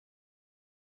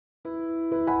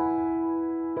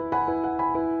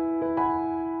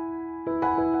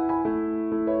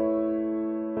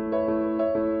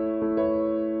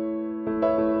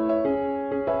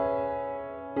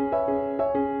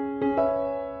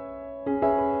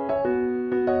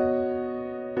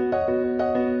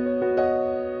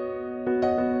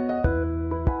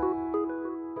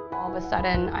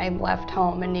sudden I left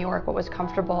home in New York, what was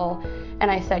comfortable,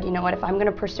 and I said, you know what, if I'm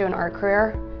gonna pursue an art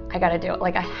career, I gotta do it.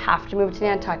 Like, I have to move to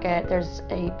Nantucket. There's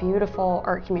a beautiful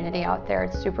art community out there.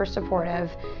 It's super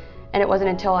supportive. And it wasn't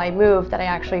until I moved that I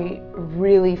actually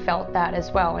really felt that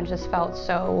as well, and just felt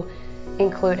so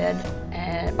included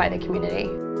by the community.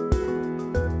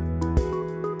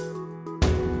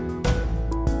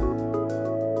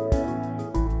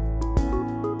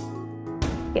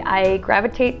 I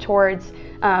gravitate towards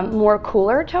more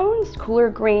cooler tones, cooler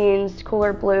greens,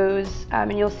 cooler blues,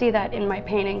 and you'll see that in my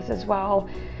paintings as well.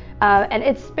 And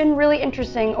it's been really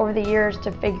interesting over the years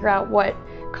to figure out what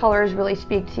colors really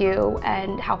speak to you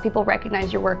and how people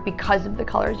recognize your work because of the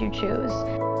colors you choose.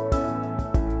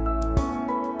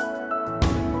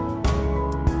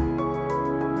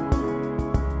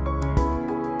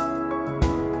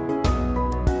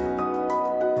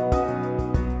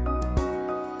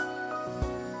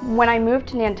 When I moved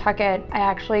to Nantucket, I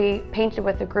actually painted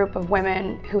with a group of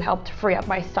women who helped free up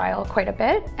my style quite a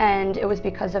bit, and it was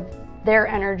because of their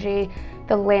energy,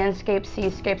 the landscape,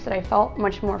 seascapes, that I felt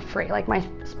much more free, like my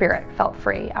spirit felt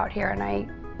free out here, and I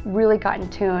really got in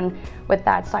tune with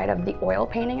that side of the oil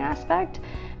painting aspect.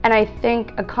 And I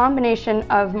think a combination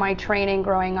of my training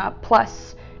growing up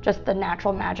plus just the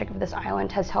natural magic of this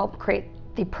island has helped create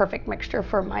the perfect mixture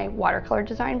for my watercolor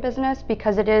design business,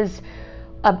 because it is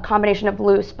a combination of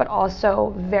loose but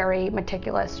also very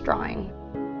meticulous drawing.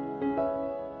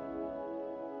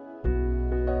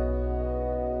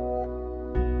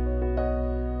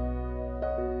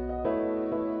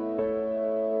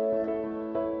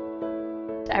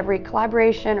 Every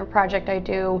collaboration or project I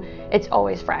do, it's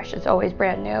always fresh, it's always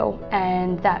brand new,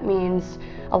 and that means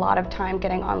a lot of time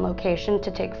getting on location to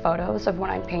take photos of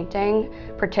what I'm painting,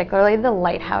 particularly the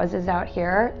lighthouses out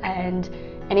here, and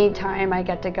anytime I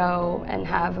get to go and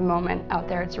have a moment out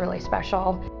there, it's really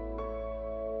special.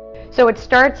 So it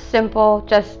starts simple,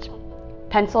 just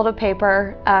pencil to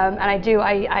paper, and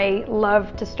I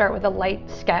love to start with a light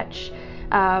sketch,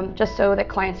 just so that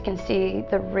clients can see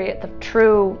the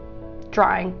true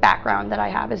drawing background that I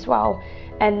have as well,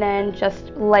 and then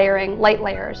just layering light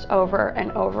layers over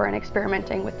and over and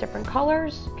experimenting with different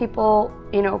colors. People,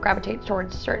 gravitate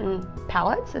towards certain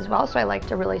palettes as well, so I like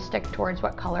to really stick towards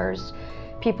what colors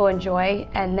people enjoy,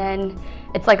 and then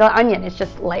it's like an onion, it's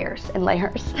just layers and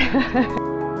layers.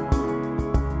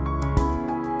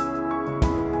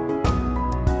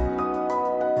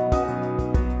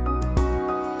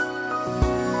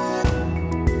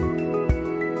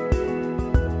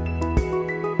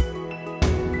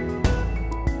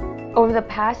 Over the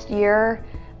past year,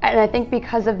 and I think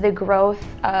because of the growth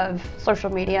of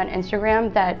social media and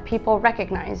Instagram, that people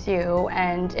recognize you,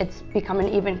 and it's become an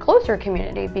even closer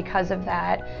community because of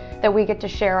that we get to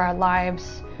share our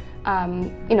lives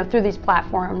through these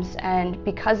platforms, and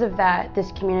because of that,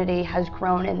 this community has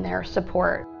grown in their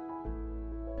support.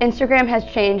 Instagram has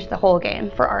changed the whole game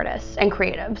for artists and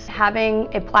creatives. Having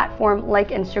a platform like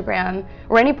Instagram,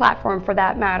 or any platform for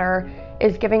that matter,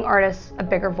 is giving artists a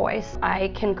bigger voice. I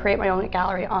can create my own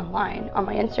gallery online on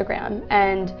my Instagram,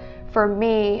 and for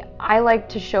me, I like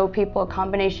to show people a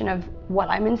combination of what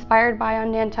I'm inspired by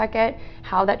on Nantucket,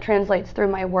 how that translates through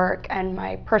my work and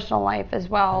my personal life as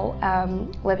well,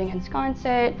 living in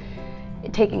Sconset,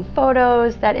 taking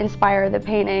photos that inspire the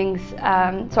paintings.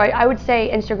 So I would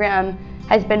say Instagram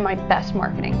has been my best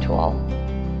marketing tool.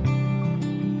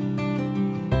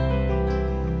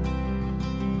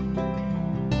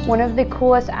 One of the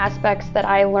coolest aspects that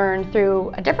I learned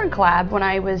through a different collab when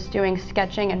I was doing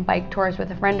sketching and bike tours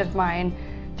with a friend of mine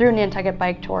through Nantucket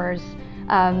Bike Tours,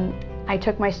 I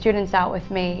took my students out with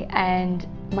me, and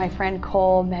my friend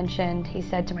Cole mentioned, he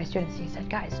said to my students, he said,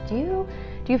 guys, do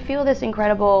you feel this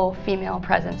incredible female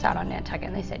presence out on Nantucket?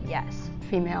 And they said, yes,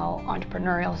 female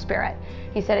entrepreneurial spirit.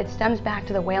 He said it stems back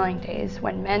to the whaling days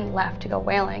when men left to go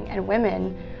whaling and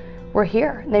women were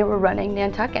here. They were running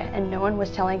Nantucket and no one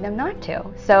was telling them not to.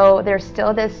 So there's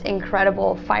still this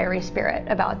incredible fiery spirit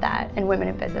about that and women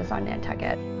in business on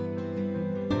Nantucket.